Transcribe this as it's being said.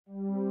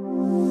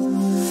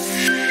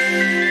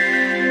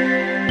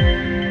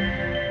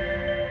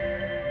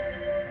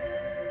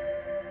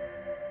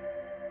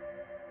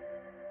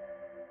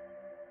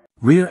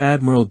Rear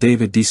Admiral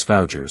David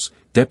Desfaugers,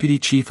 Deputy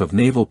Chief of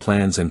Naval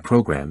Plans and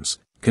Programs,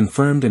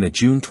 confirmed in a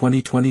June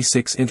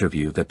 2026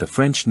 interview that the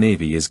French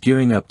Navy is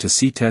gearing up to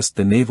sea-test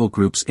the Naval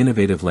Group's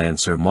innovative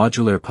Lanceur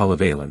Modulaire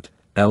Polyvalent,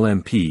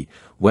 LMP,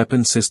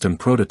 weapon system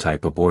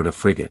prototype aboard a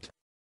frigate.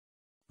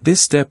 This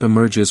step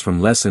emerges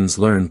from lessons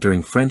learned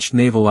during French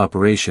naval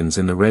operations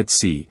in the Red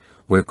Sea,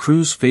 where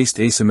crews faced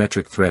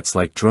asymmetric threats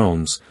like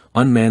drones,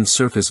 unmanned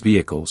surface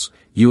vehicles,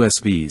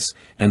 USVs,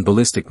 and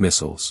ballistic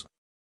missiles.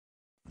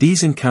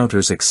 These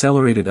encounters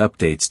accelerated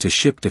updates to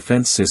ship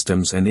defense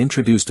systems and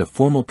introduced a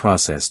formal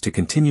process to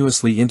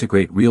continuously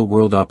integrate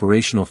real-world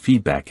operational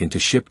feedback into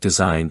ship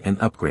design and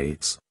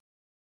upgrades.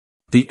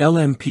 The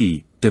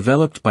LMP,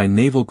 developed by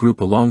Naval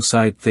Group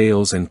alongside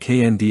Thales and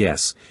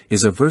KNDS,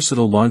 is a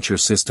versatile launcher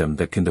system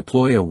that can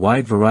deploy a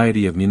wide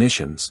variety of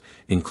munitions,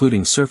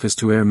 including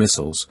surface-to-air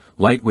missiles,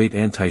 lightweight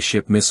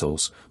anti-ship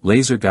missiles,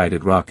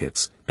 laser-guided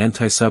rockets,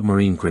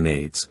 anti-submarine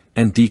grenades,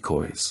 and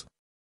decoys.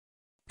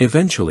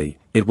 Eventually,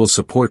 it will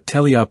support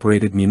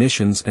teleoperated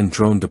munitions and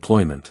drone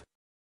deployment.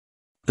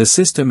 The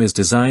system is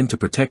designed to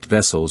protect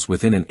vessels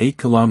within an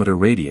 8-kilometer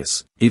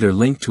radius, either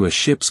linked to a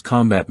ship's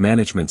combat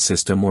management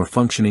system or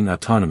functioning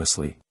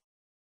autonomously.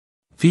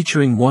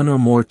 Featuring one or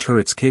more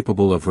turrets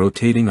capable of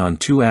rotating on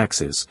two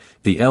axes,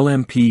 the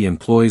LMP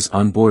employs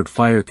onboard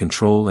fire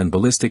control and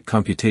ballistic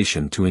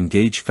computation to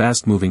engage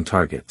fast-moving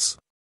targets.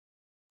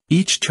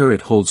 Each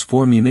turret holds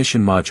 4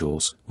 munition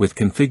modules, with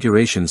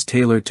configurations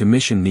tailored to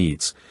mission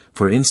needs,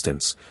 for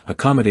instance,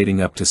 accommodating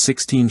up to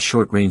 16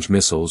 short-range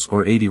missiles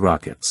or 80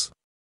 rockets.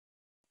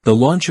 The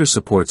launcher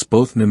supports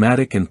both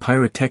pneumatic and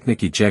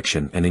pyrotechnic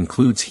ejection and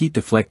includes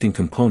heat-deflecting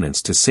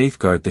components to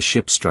safeguard the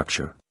ship's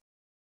structure.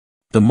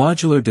 The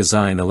modular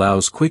design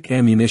allows quick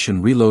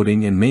ammunition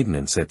reloading and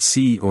maintenance at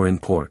sea or in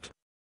port.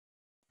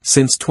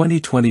 Since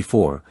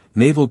 2024,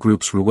 Naval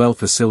Group's Rouel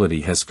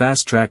facility has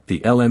fast-tracked the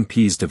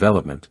LMP's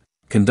development,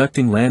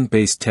 conducting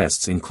land-based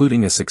tests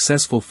including a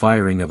successful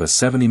firing of a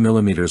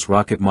 70mm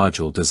rocket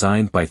module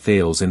designed by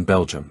Thales in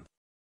Belgium.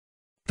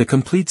 The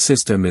complete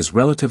system is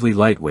relatively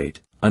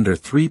lightweight, under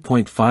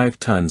 3.5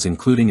 tons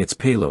including its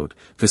payload,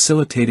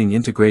 facilitating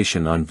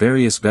integration on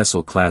various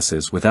vessel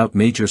classes without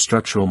major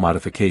structural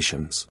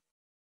modifications.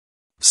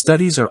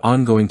 Studies are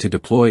ongoing to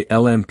deploy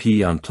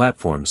LMP on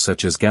platforms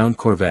such as Gowon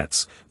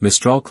corvettes,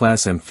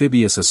 Mistral-class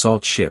amphibious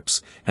assault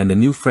ships, and the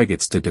new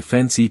frigates to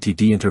Defense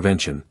ETD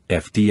Intervention,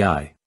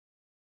 FDI.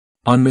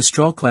 On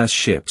Mistral-class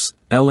ships,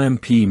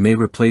 LMP may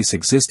replace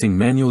existing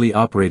manually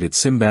operated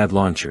Simbad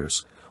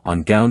launchers.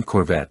 On Gowon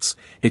corvettes,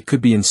 it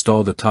could be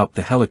installed atop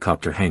the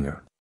helicopter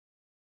hangar.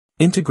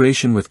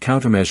 Integration with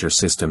countermeasure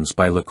systems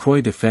by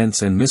LaCroix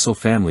defense and missile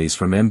families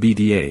from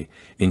MBDA,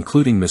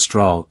 including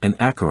Mistral and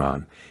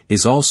Acheron,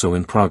 is also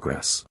in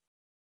progress.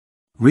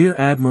 Rear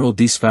Admiral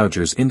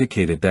Desfaugers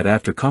indicated that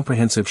after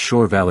comprehensive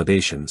shore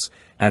validations,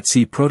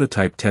 at-sea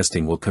prototype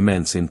testing will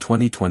commence in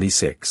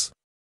 2026.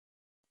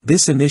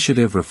 This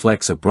initiative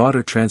reflects a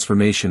broader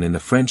transformation in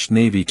the French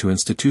Navy to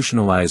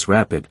institutionalize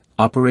rapid,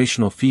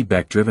 operational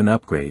feedback-driven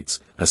upgrades,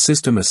 a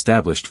system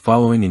established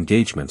following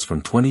engagements from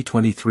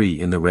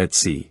 2023 in the Red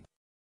Sea.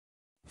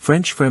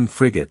 French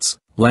frigates,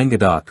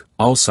 Languedoc,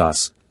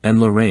 Alsace, and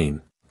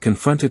Lorraine,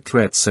 confronted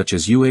threats such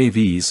as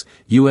UAVs,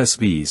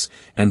 USVs,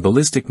 and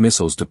ballistic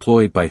missiles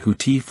deployed by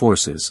Houthi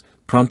forces,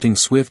 prompting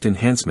swift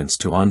enhancements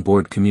to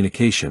onboard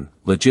communication,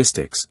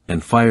 logistics,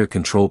 and fire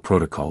control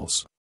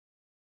protocols.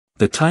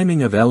 The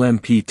timing of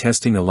LMP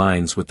testing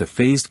aligns with the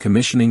phased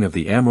commissioning of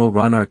the Admiral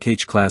Ronarc'h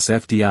H-class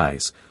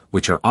FDIs,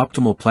 which are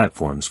optimal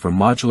platforms for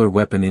modular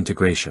weapon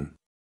integration.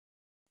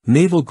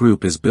 Naval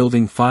Group is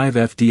building 5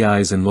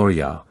 FDIs in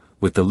L'Oréal,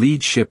 with the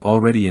lead ship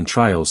already in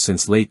trials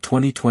since late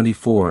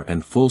 2024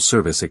 and full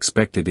service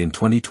expected in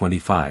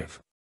 2025.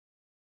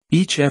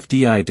 Each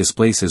FDI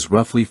displaces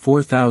roughly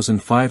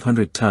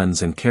 4,500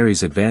 tons and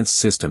carries advanced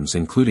systems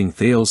including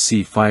Thales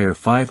Sea-Fire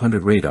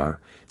 500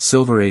 radar,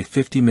 Silver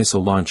A-50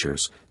 missile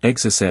launchers,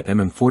 Exocet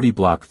MM-40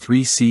 Block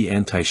 3C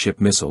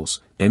anti-ship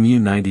missiles,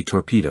 Mu-90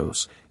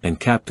 torpedoes, and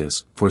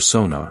Captas, for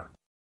sonar.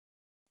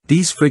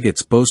 These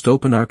frigates boast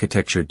open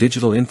architecture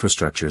digital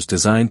infrastructures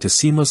designed to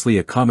seamlessly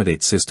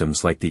accommodate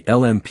systems like the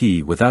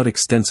LMP without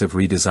extensive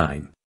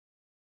redesign.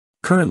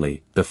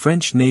 Currently, the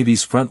French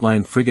Navy's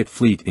frontline frigate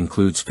fleet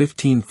includes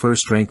 15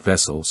 first-rank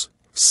vessels,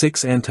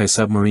 6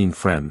 anti-submarine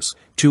FREMs,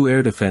 2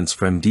 air defense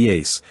FREM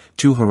d'Ace,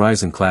 2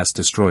 Horizon-class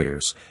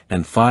destroyers,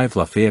 and 5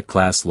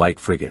 Lafayette-class light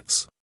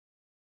frigates.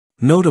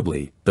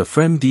 Notably, the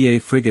FREM d'A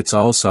frigates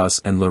Alsace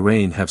and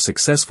Lorraine have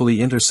successfully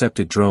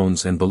intercepted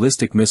drones and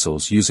ballistic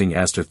missiles using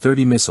Aster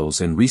 30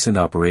 missiles in recent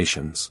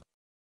operations.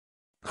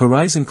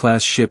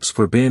 Horizon-class ships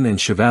Forbin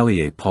and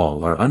Chevalier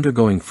Paul are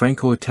undergoing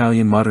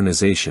Franco-Italian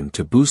modernization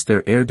to boost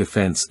their air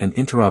defense and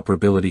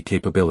interoperability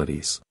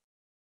capabilities.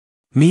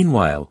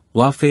 Meanwhile,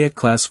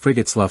 Lafayette-class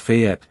frigates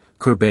Lafayette,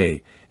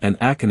 Courbet, and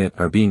Aconit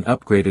are being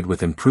upgraded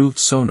with improved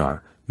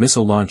sonar,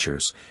 missile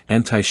launchers,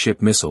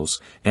 anti-ship missiles,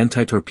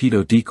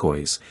 anti-torpedo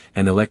decoys,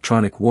 and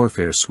electronic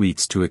warfare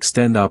suites to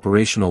extend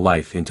operational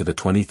life into the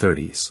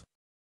 2030s.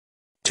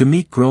 To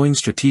meet growing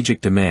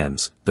strategic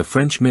demands, the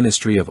French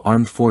Ministry of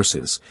Armed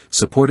Forces,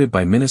 supported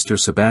by Minister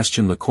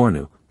Sébastien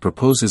Lecornu,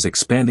 proposes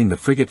expanding the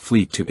frigate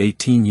fleet to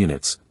 18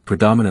 units,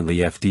 predominantly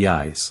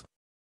FDIs.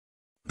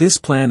 This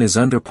plan is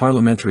under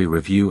parliamentary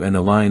review and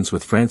aligns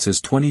with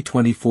France's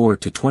 2024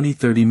 to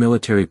 2030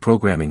 military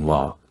programming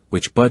law,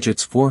 which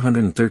budgets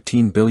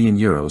 €413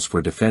 billion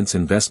for defense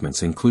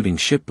investments including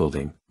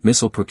shipbuilding,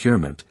 missile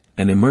procurement,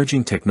 and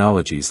emerging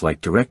technologies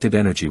like directed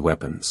energy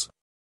weapons.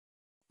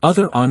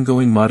 Other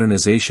ongoing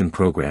modernization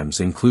programs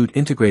include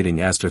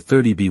integrating Aster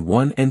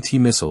 30B-1 NT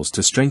missiles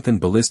to strengthen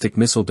ballistic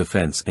missile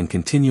defense and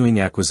continuing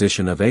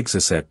acquisition of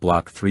Exocet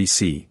Block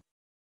 3C.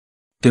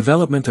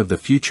 Development of the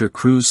Future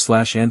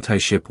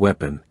Cruise/Anti-Ship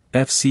Weapon,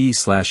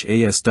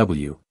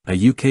 FC/ASW, a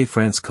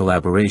UK-France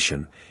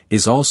collaboration,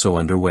 is also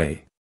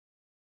underway.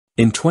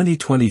 In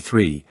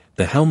 2023,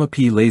 the Helma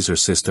P laser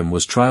system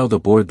was trialed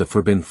aboard the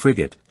Forbin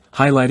frigate,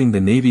 highlighting the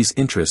Navy's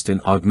interest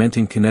in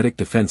augmenting kinetic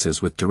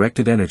defenses with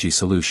directed energy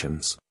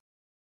solutions.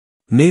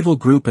 Naval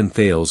Group and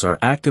Thales are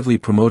actively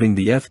promoting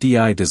the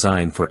FDI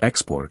design for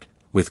export,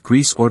 with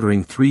Greece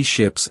ordering 3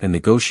 ships and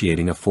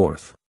negotiating a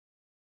 4th.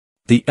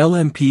 The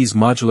LMP's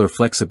modular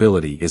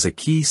flexibility is a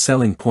key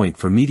selling point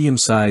for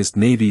medium-sized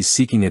navies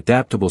seeking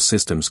adaptable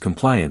systems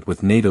compliant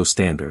with NATO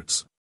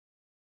standards.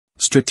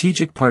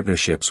 Strategic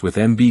partnerships with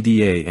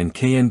MBDA and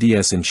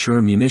KNDS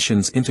ensure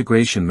munitions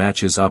integration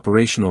matches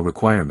operational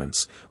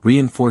requirements,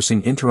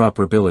 reinforcing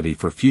interoperability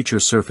for future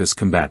surface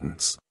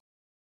combatants.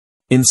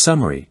 In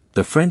summary,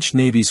 the French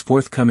Navy's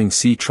forthcoming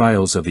sea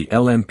trials of the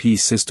LMP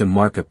system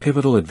mark a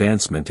pivotal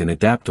advancement in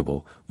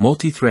adaptable,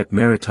 multi-threat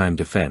maritime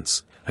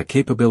defense, a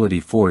capability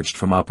forged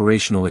from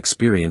operational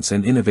experience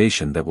and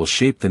innovation that will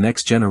shape the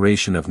next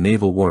generation of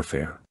naval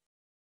warfare.